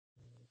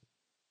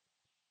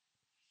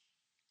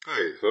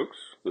Hey folks,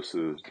 this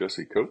is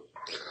Jesse Cope,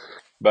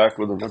 back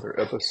with another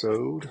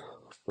episode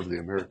of the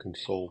American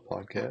Soul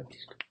Podcast.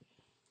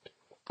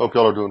 Hope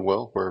y'all are doing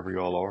well wherever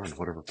y'all are and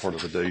whatever part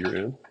of the day you're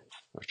in.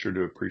 I sure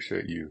do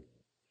appreciate you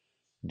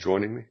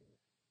joining me,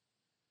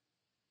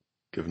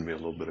 giving me a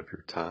little bit of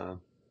your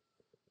time,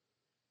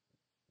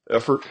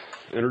 effort,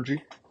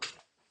 energy.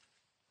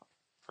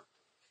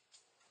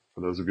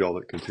 For those of y'all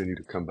that continue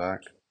to come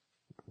back,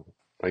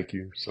 thank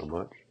you so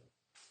much.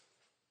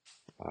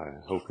 I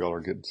hope y'all are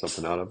getting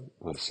something out of it.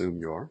 I assume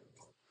you are.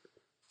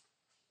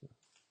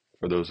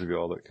 For those of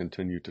y'all that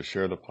continue to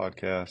share the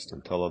podcast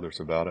and tell others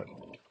about it,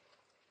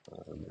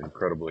 I'm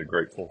incredibly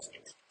grateful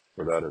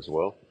for that as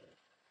well.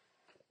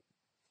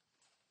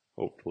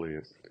 Hopefully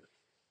it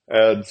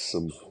adds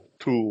some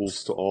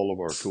tools to all of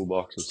our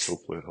toolboxes.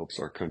 Hopefully it helps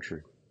our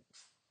country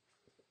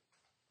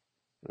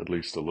at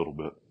least a little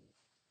bit.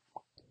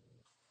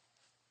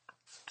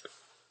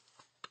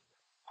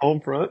 Home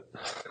front,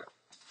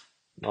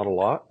 not a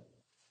lot.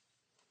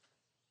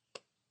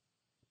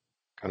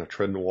 Kind of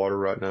treading the water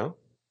right now.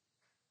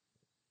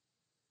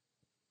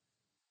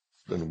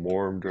 It's been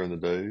warm during the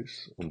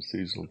days,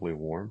 unseasonably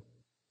warm.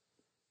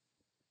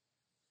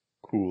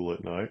 Cool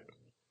at night.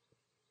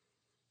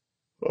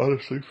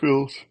 Honestly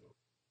feels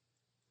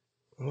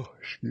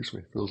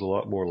a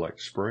lot more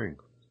like spring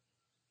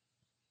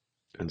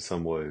in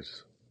some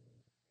ways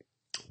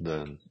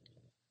than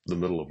the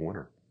middle of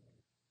winter.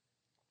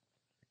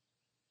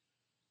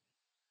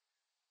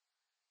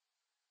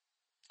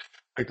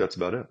 I think that's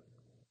about it.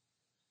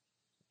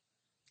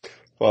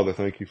 Father,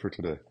 thank you for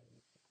today.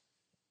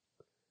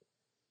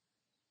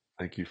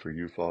 Thank you for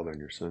you, Father, and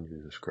your Son,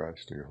 Jesus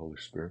Christ, and your Holy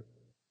Spirit.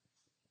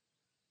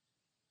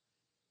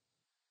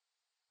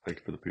 Thank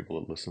you for the people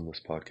that listen to this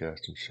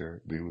podcast and share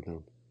it. Be with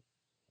them.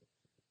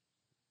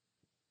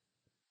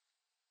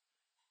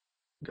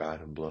 Guide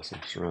and bless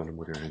them. Surround them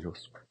with your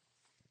angels.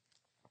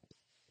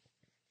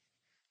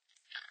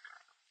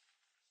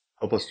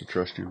 Help us to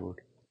trust you,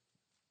 Lord,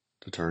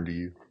 to turn to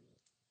you.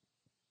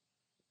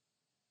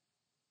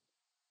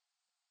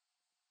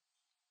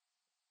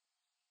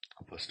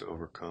 Help us to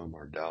overcome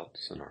our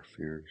doubts and our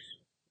fears.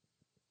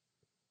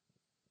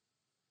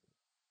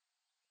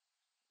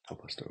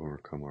 Help us to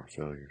overcome our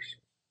failures.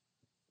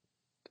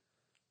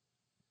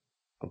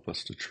 Help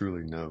us to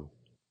truly know,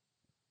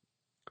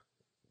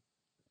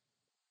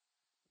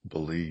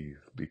 believe,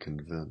 be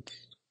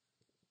convinced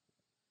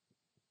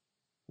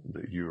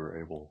that you are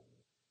able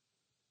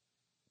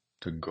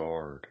to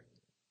guard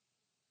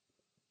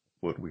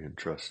what we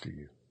entrust to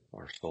you,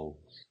 our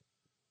souls,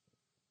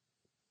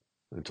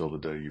 until the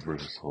day you bring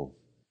us home.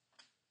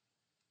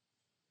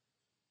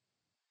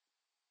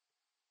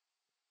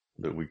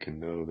 That we can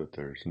know that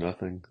there's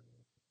nothing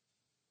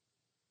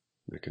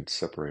that can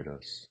separate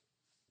us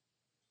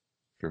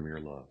from your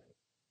love.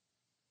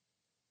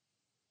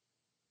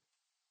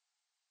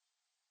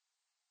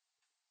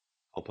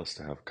 Help us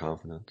to have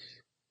confidence,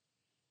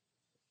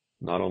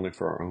 not only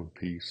for our own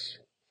peace,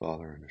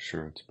 Father, and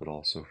assurance, but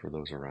also for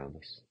those around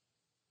us,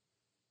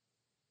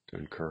 to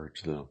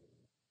encourage them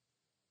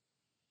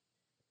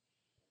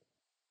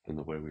in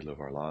the way we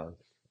live our lives,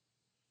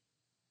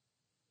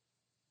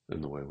 in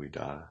the way we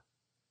die.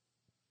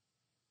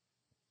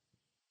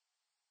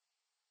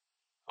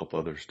 Help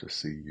others to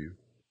see you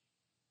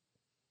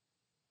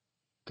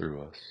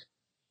through us.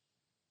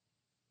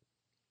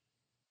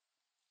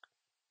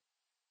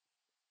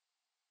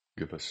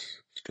 Give us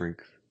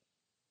strength,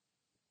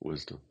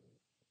 wisdom,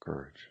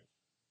 courage,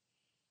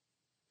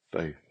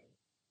 faith,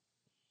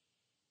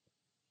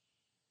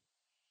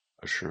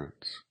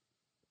 assurance,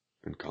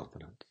 and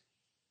confidence.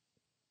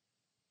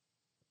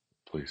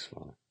 Please,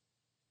 Father.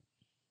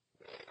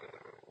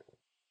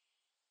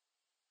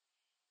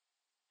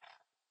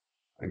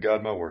 And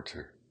guide my words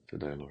here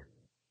today, Lord.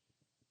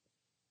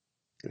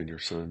 In your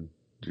Son,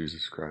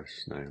 Jesus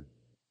Christ's name,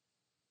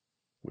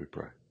 we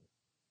pray.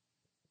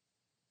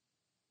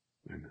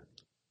 Amen.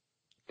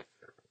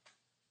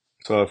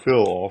 So I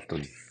feel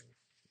often,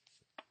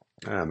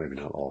 maybe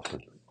not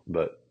often,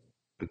 but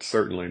it's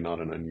certainly not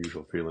an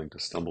unusual feeling to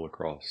stumble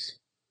across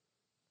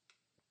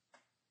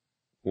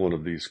one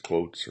of these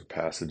quotes or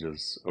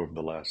passages over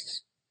the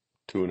last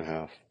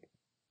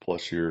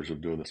 2.5+ years of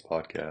doing this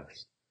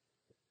podcast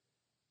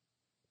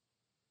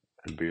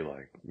and be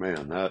like,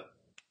 man, that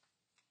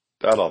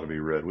ought to be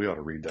read. We ought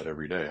to read that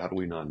every day. How do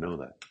we not know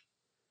that?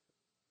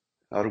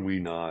 How do we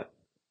not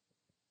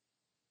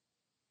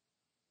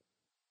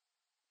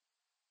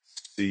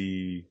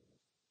see,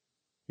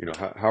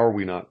 how are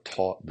we not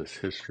taught this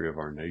history of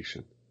our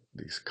nation?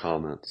 These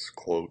comments,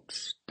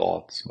 quotes,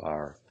 thoughts by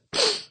our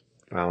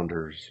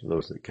founders,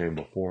 those that came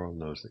before them,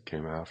 those that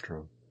came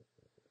after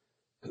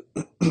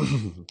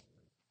them.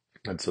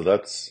 And so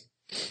that's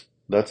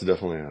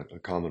definitely a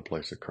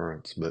commonplace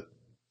occurrence. But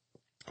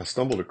I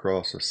stumbled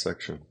across a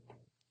section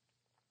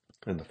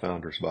in the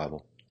Founders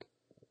Bible,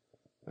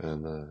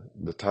 and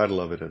the title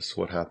of it is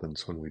 "What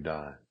Happens When We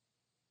Die?"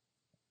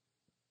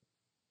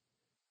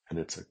 And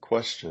it's a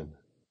question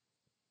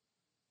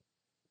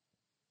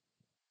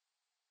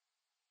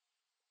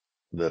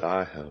that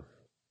I have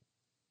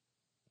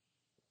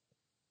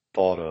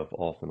thought of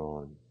off and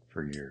on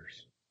for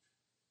years.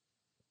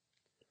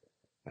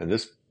 And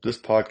this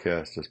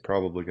podcast is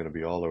probably going to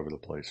be all over the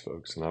place,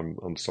 folks, and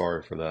I'm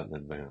sorry for that in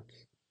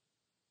advance.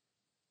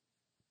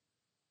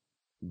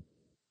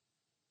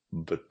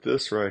 But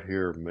this right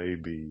here may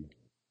be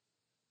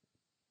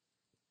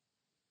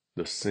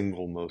the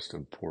single most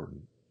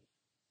important.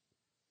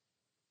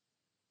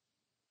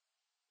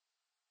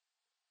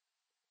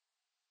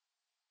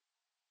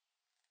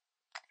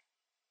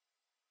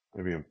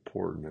 Maybe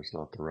important is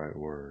not the right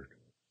word.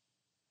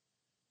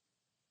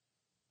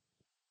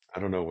 I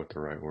don't know what the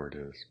right word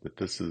is, but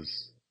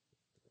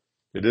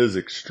it is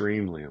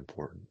extremely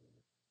important.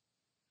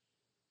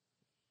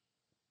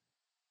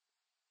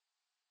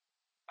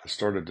 I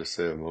started to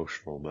say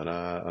emotional, but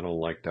I don't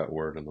like that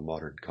word in the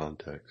modern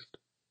context.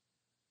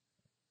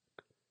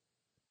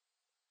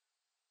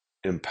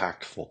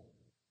 Impactful.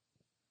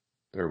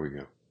 There we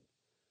go.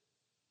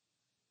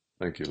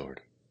 Thank you,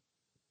 Lord.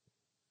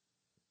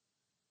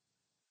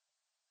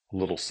 A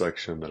little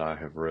section that I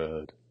have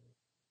read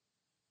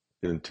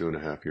in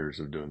 2.5 years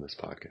of doing this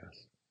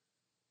podcast.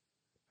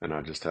 And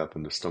I just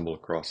happened to stumble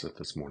across it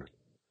this morning.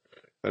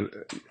 And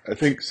I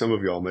think some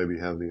of y'all maybe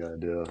have the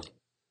idea,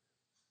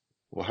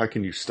 well, how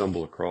can you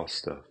stumble across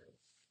stuff?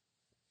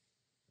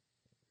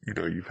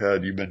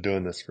 You've been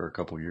doing this for a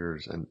couple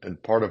years,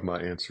 and part of my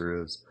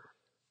answer is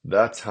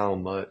that's how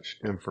much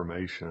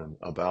information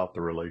about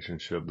the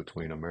relationship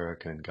between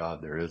America and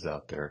God there is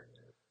out there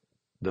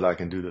that I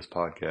can do this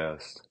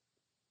podcast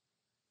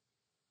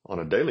on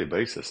a daily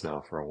basis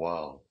now for a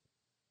while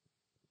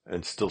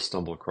and still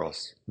stumble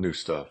across new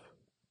stuff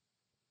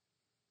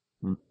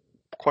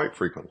quite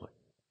frequently.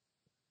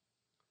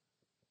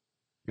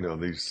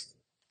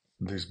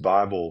 These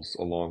Bibles,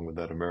 along with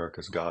that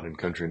America's God and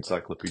Country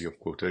Encyclopedia of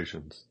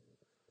Quotations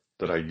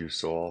that I use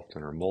so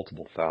often, are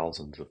multiple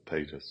thousands of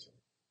pages.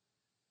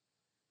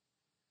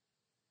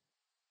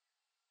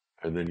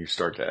 And then you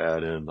start to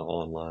add in the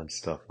online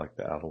stuff like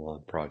the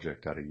Avalon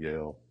Project out of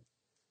Yale,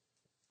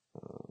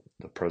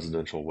 the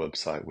presidential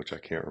website, which I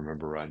can't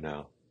remember right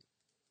now,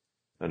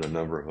 and a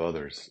number of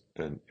others,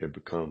 and it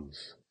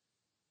becomes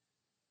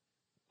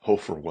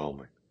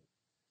overwhelming,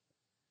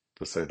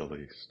 to say the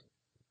least.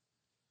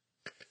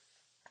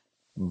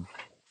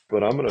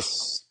 But I'm going to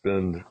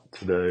spend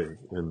today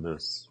in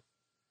this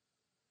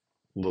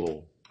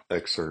little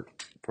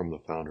excerpt from the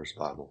Founder's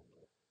Bible,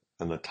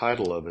 and the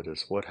title of it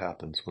is What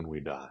Happens When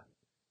We Die?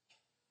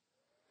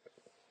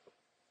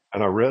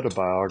 And I read a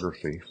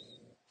biography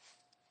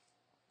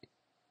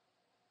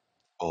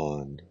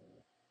on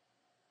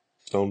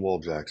Stonewall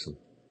Jackson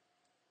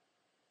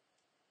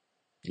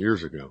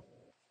years ago.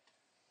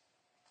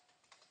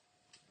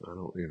 I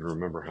don't even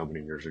remember how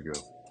many years ago.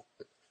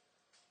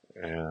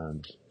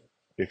 And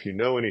if you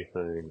know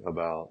anything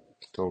about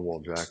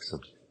Stonewall Jackson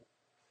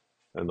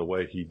and the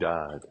way he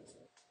died,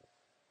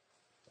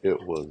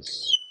 it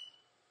was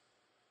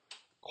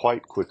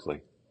quite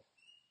quickly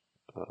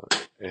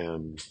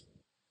and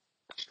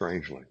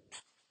strangely.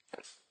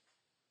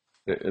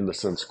 In the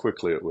sense,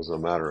 quickly, it was a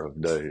matter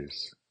of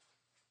days.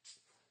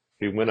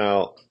 He went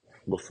out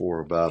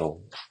before a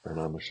battle, and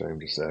I'm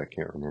ashamed to say I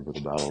can't remember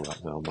the battle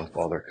right now. My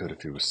father could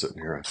if he was sitting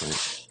here, I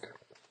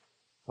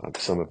think.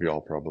 Some of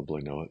y'all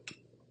probably know it.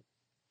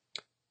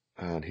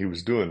 And he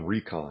was doing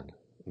recon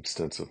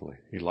extensively.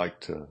 He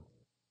liked to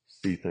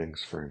see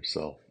things for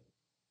himself,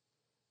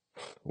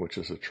 which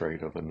is a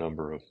trait of a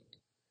number of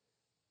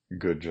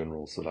good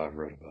generals that I've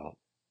read about,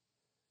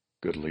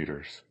 good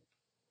leaders.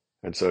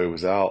 And so he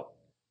was out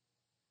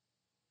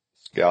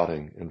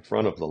scouting in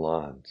front of the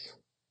lines,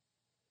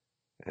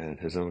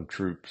 and his own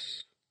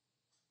troops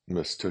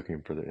mistook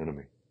him for the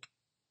enemy,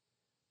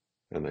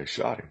 and they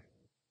shot him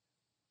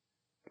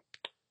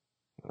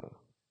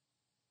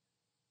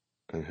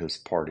and his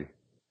party.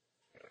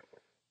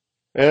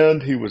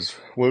 And he was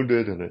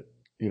wounded, and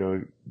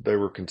they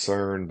were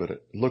concerned, but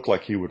it looked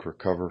like he would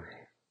recover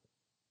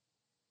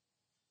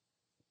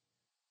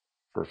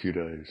for a few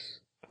days.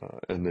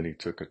 And then he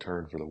took a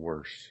turn for the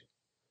worse.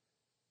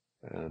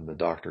 And the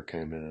doctor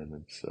came in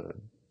and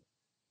said,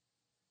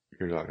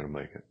 "You're not going to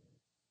make it."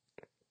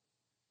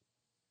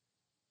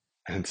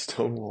 And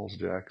Stonewall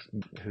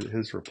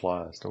Jackson's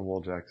reply,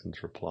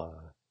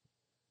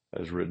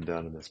 as written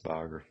down in this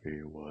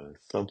biography, was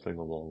something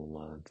along the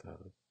lines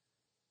of,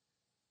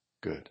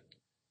 "Good,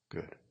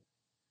 good."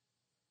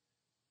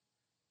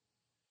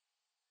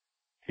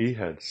 He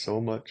had so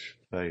much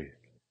faith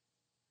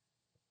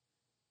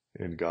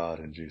in God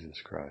and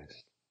Jesus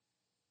Christ,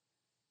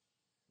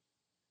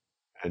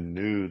 and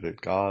knew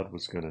that God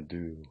was going to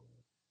do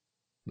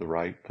the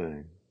right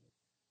thing,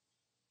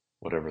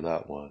 whatever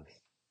that was,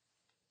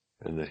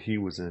 and that he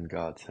was in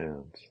God's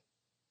hands.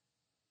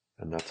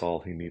 And that's all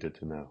he needed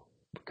to know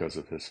because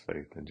of his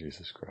faith in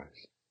Jesus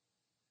Christ.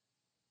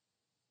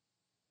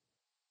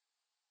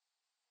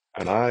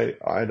 And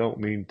I don't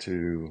mean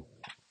to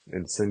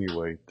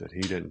insinuate that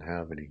he didn't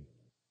have any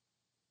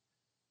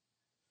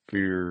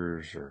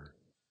fears or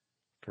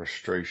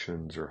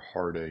frustrations or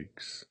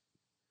heartaches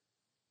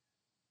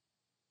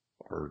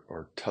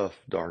or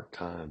tough, dark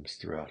times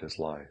throughout his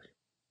life.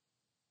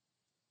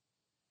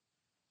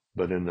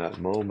 But in that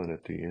moment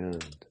at the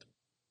end,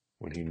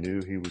 when he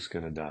knew he was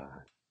going to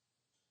die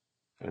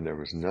and there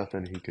was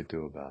nothing he could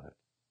do about it,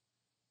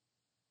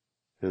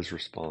 his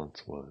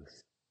response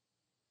was,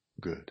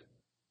 good,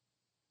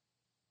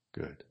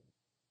 good.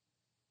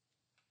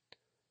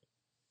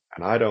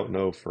 And I don't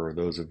know, for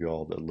those of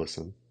y'all that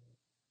listen,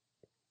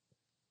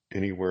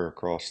 anywhere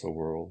across the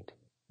world,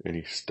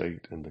 any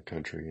state in the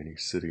country, any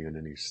city in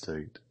any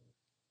state,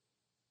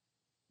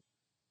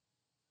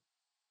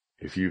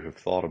 if you have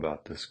thought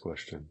about this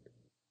question,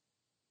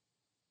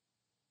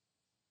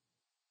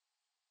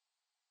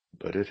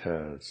 but it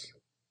has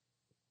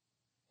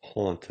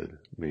haunted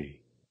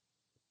me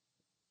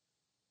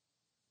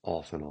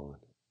off and on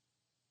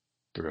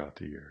throughout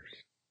the years.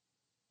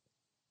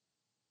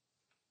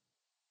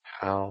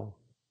 How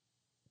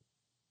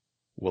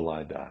will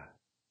I die?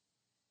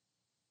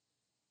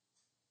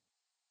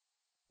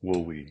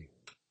 Will we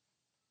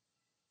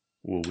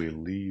will we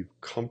leave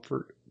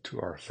comfort to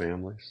our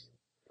families?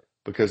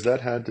 Because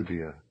that had to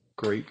be a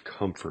great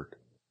comfort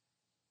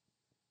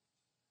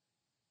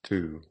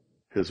to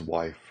his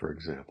wife, for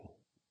example,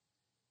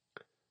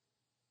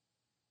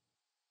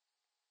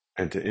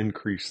 and to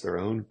increase their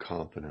own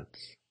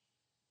confidence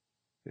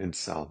in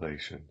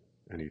salvation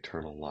and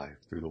eternal life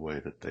through the way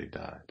that they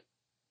died.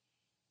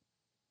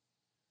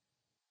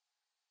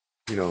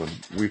 You know,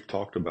 and we've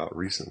talked about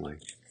recently,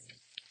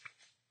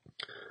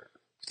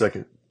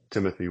 2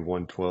 Timothy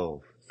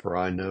 1:12, for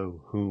I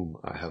know whom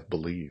I have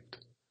believed,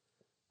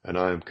 and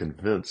I am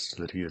convinced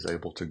that he is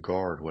able to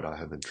guard what I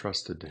have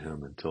entrusted to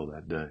him until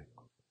that day.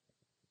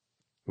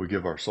 We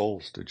give our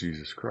souls to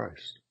Jesus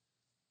Christ.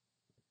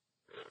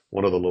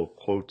 One of the little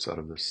quotes out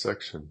of this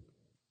section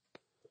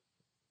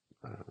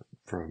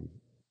from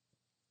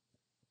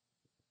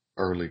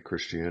early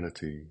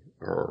Christianity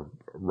or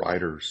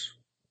writers,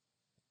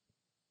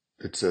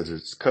 it says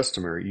it's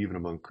customary even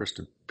among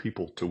Christian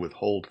people to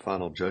withhold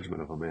final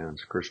judgment of a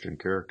man's Christian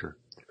character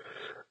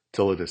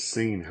till it is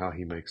seen how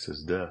he makes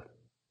his death.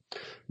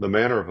 The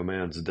manner of a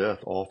man's death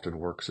often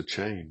works a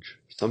change,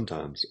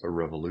 sometimes a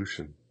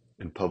revolution,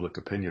 in public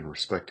opinion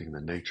respecting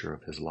the nature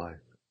of his life.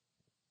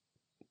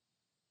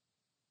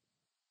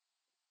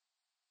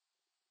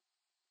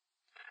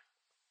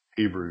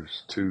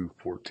 Hebrews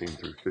 2:14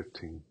 through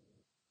 15.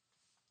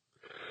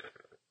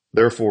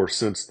 Therefore,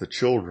 since the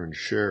children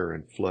share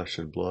in flesh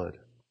and blood,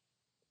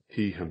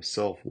 he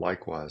himself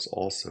likewise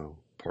also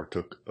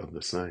partook of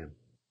the same,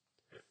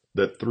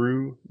 that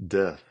through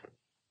death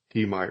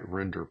he might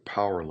render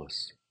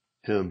powerless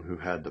him who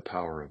had the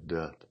power of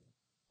death,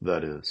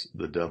 that is,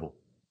 the devil,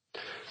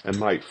 and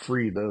might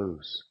free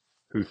those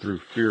who through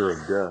fear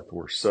of death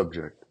were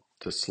subject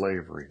to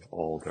slavery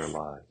all their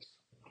lives.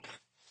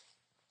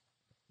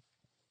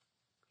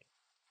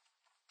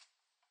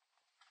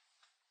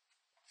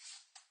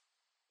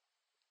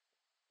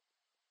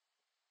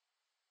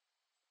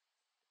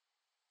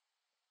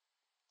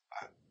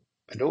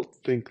 I don't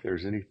think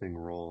there's anything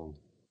wrong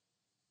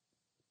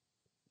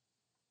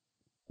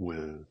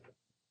with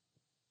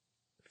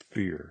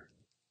fear.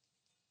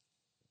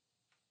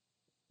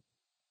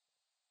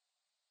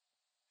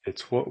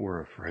 It's what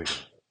we're afraid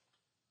of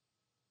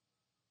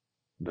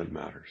that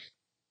matters.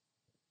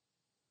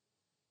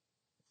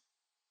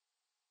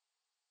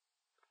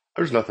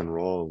 There's nothing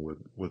wrong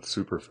with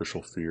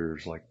superficial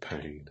fears like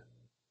pain.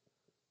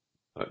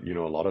 A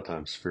lot of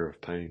times fear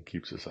of pain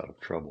keeps us out of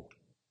trouble.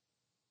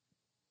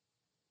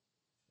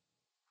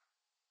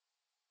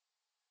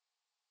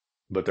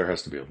 But there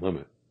has to be a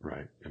limit,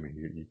 right? I mean,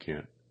 you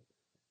can't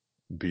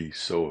be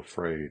so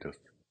afraid of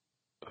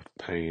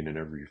pain in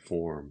every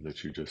form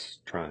that you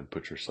just try and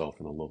put yourself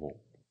in a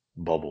little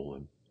bubble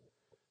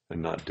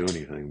and not do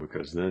anything,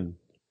 because then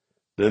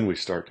we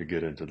start to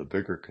get into the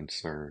bigger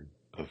concern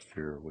of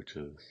fear, which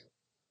is,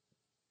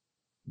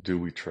 do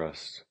we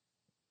trust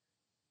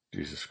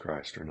Jesus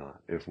Christ or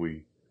not? If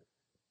we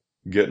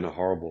get in a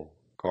horrible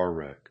car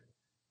wreck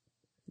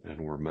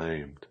and we're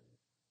maimed,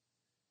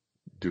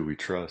 do we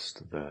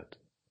trust that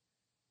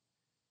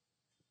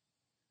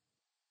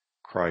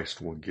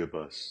Christ will give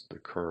us the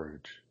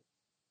courage,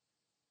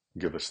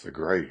 give us the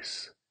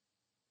grace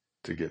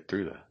to get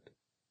through that?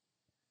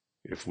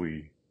 If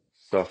we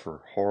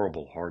suffer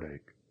horrible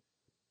heartache,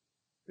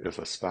 if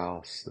a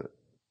spouse that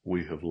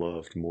we have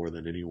loved more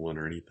than anyone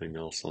or anything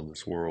else on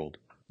this world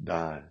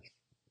dies,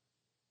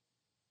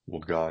 will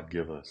God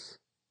give us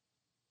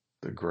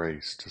the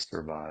grace to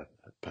survive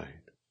that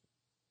pain?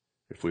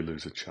 If we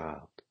lose a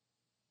child,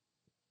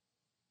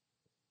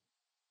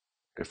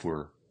 if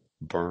we're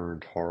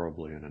burned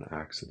horribly in an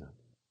accident,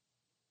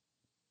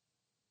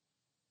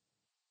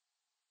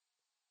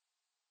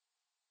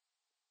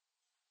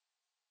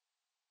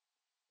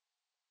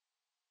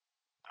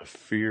 the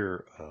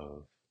fear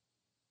of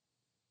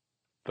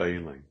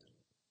failing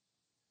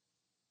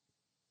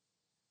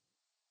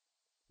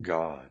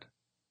God,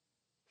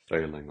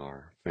 failing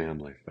our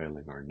family,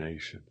 failing our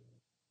nation,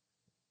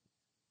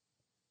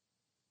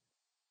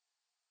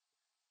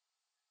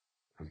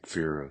 and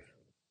fear of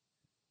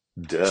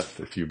death,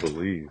 if you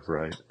believe,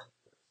 right?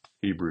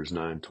 Hebrews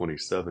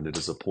 9:27, it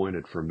is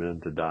appointed for men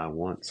to die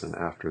once, and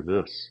after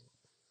this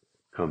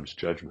comes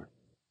judgment.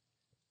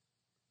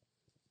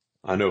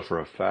 I know for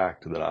a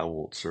fact that I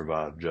won't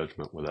survive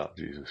judgment without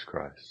Jesus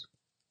Christ.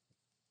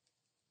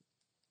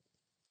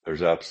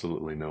 There's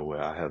absolutely no way.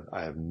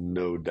 I have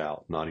no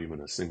doubt, not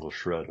even a single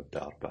shred of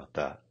doubt about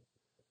that.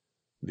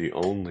 The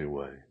only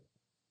way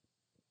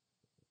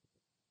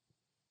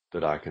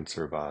that I can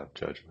survive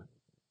judgment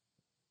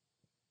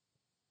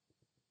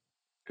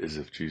is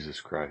if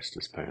Jesus Christ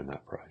is paying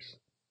that price.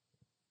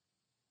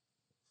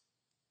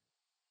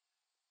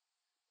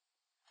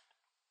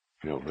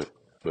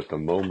 But the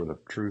moment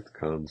of truth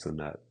comes in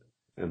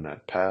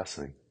that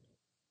passing,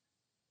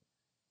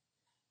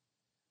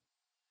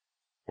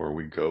 where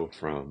we go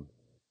from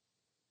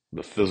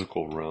the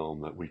physical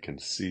realm that we can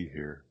see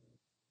here,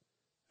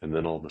 and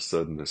then all of a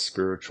sudden the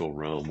spiritual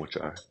realm, which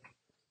I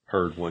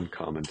heard one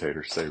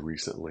commentator say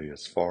recently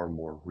is far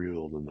more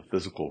real than the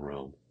physical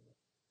realm.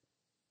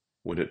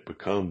 When it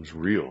becomes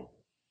real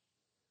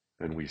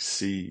and we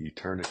see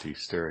eternity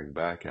staring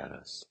back at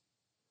us,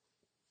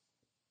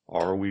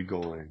 are we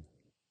going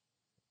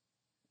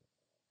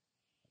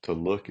to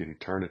look at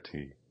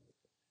eternity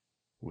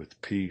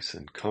with peace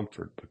and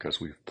comfort because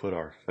we've put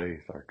our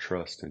faith, our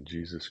trust in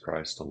Jesus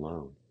Christ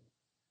alone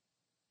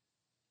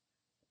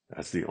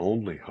as the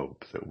only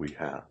hope that we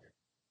have?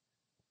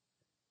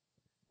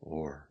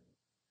 Or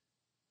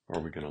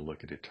are we going to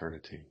look at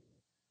eternity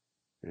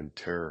in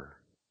terror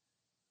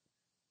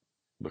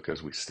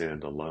because we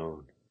stand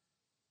alone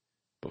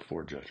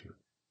before judgment?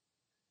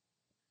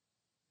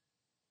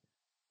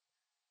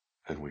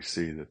 And we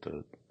see that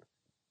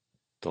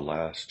the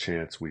last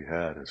chance we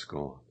had is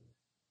gone.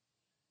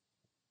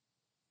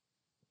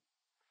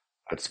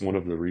 That's one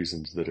of the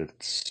reasons that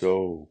it's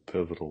so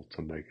pivotal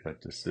to make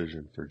that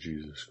decision for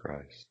Jesus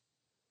Christ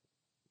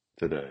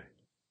today,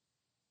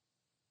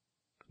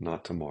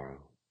 not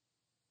tomorrow,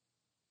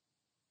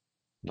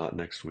 not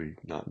next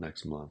week, not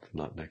next month,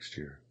 not next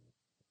year,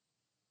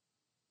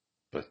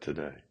 but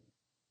today.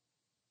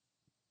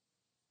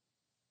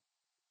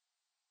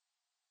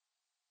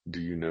 Do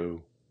you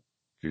know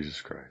Jesus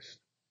Christ?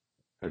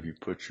 Have you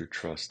put your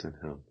trust in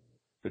him?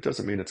 It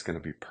doesn't mean it's going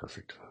to be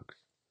perfect, folks.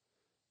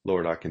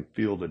 Lord, I can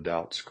feel the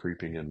doubts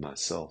creeping in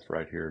myself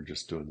right here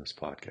just doing this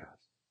podcast.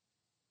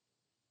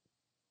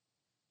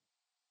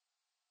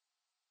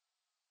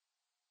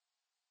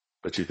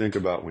 But you think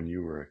about when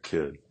you were a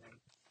kid,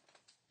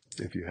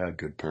 if you had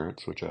good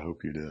parents, which I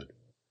hope you did,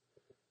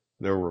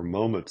 there were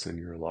moments in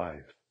your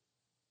life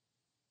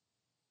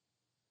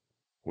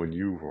when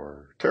you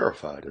were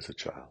terrified as a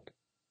child.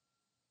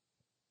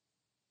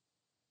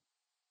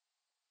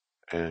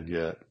 And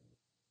yet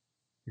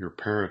your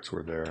parents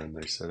were there and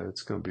they said,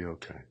 it's going to be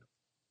okay.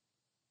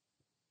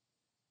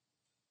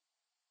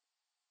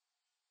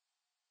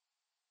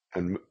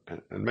 And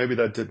maybe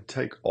that didn't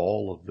take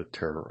all of the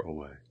terror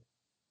away,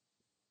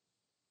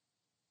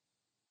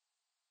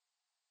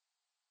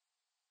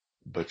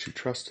 but you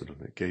trusted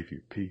them. It gave you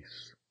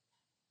peace.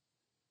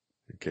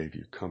 It gave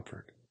you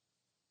comfort.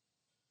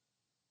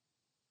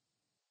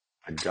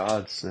 And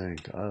God's saying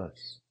to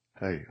us,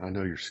 hey, I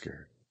know you're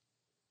scared.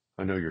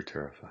 I know you're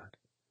terrified.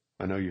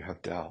 I know you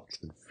have doubts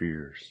and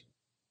fears.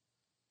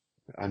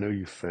 I know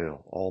you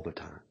fail all the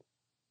time.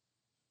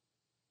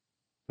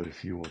 But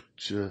if you will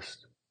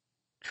just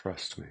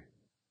trust me,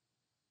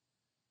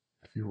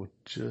 if you will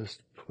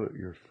just put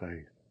your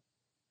faith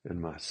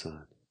in my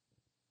son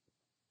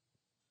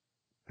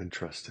and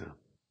trust him,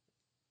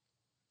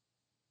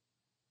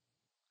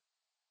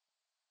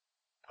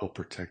 he'll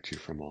protect you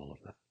from all of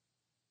that.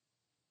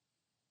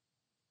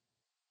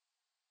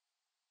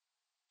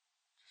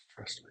 Just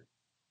trust me.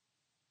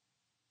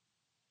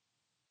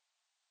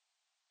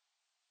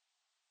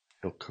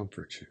 He'll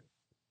comfort you.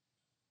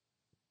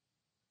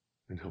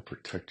 And he'll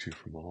protect you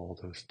from all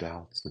those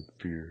doubts and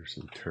fears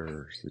and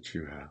terrors that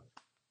you have.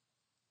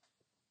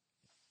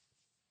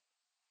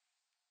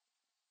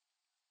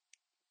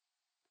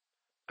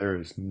 There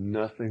is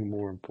nothing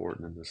more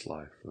important in this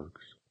life,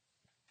 folks.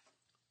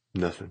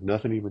 Nothing.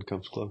 Nothing even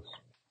comes close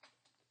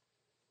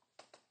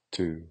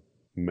to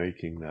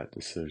making that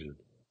decision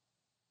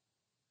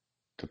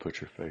to put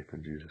your faith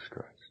in Jesus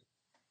Christ.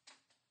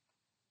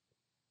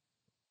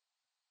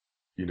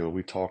 You know,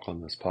 we talk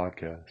on this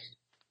podcast.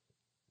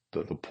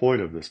 The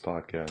point of this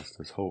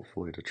podcast is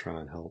hopefully to try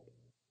and help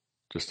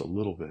just a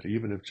little bit,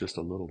 even if just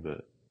a little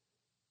bit,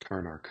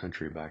 turn our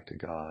country back to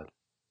God.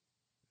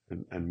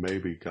 And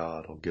maybe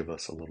God will give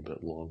us a little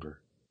bit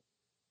longer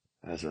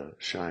as a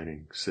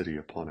shining city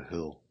upon a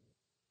hill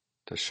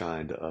to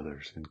shine to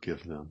others and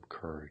give them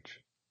courage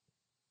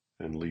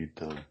and lead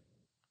them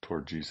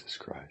toward Jesus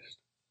Christ,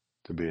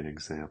 to be an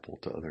example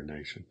to other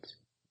nations.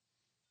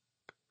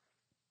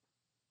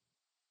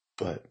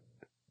 But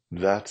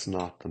that's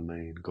not the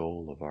main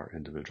goal of our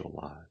individual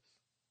lives.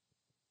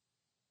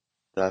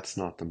 That's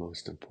not the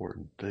most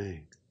important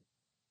thing.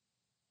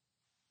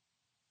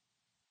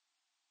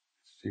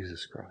 It's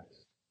Jesus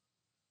Christ.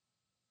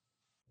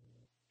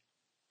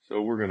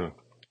 So we're going to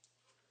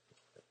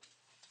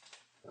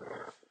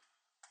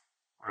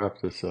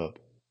wrap this up.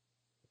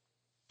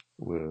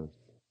 with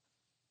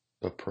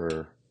a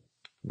prayer.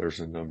 There's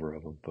a number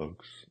of them,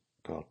 folks,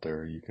 out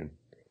there. You can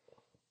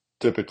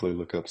typically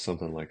look up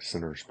something like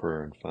Sinner's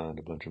Prayer and find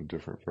a bunch of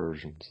different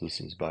versions. This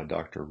is by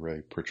Dr.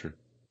 Ray Pritchard.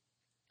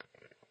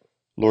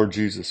 Lord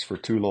Jesus, for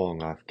too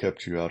long I've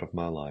kept you out of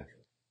my life.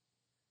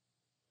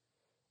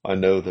 I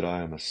know that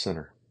I am a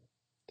sinner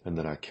and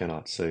that I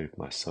cannot save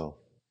myself.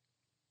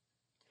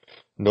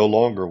 No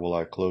longer will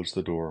I close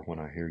the door when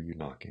I hear you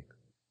knocking.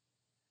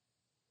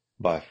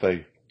 By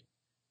faith,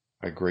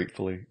 I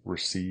gratefully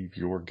receive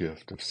your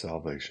gift of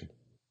salvation.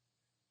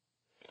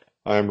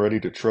 I am ready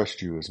to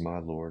trust you as my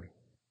Lord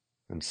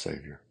and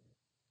Savior.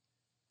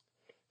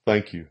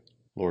 Thank you,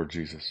 Lord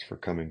Jesus, for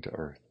coming to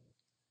earth.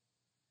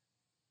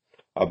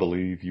 I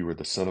believe you are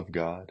the Son of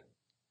God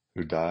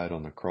who died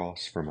on the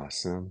cross for my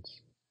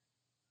sins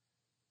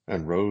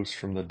and rose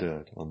from the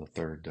dead on the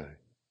third day.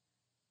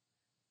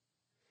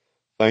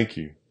 Thank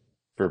you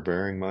for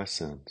bearing my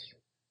sins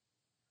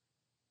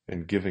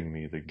and giving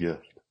me the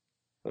gift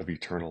of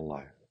eternal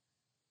life.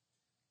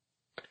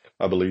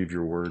 I believe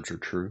your words are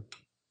true.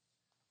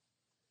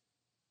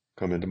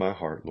 Come into my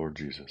heart, Lord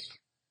Jesus,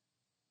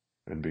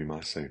 and be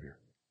my Savior.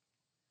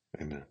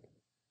 Amen.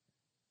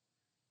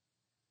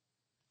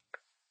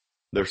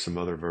 There's some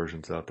other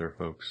versions out there,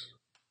 folks,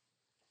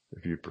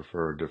 if you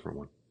prefer a different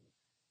one,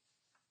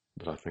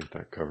 but I think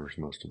that covers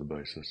most of the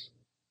bases.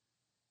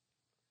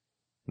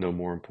 No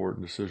more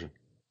important decision.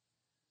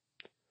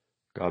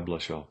 God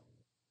bless y'all.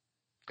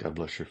 God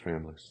bless your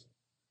families.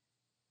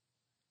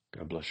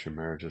 God bless your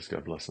marriages.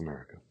 God bless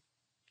America.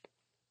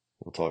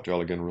 We'll talk to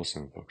y'all again real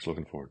soon, folks.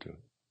 Looking forward to it.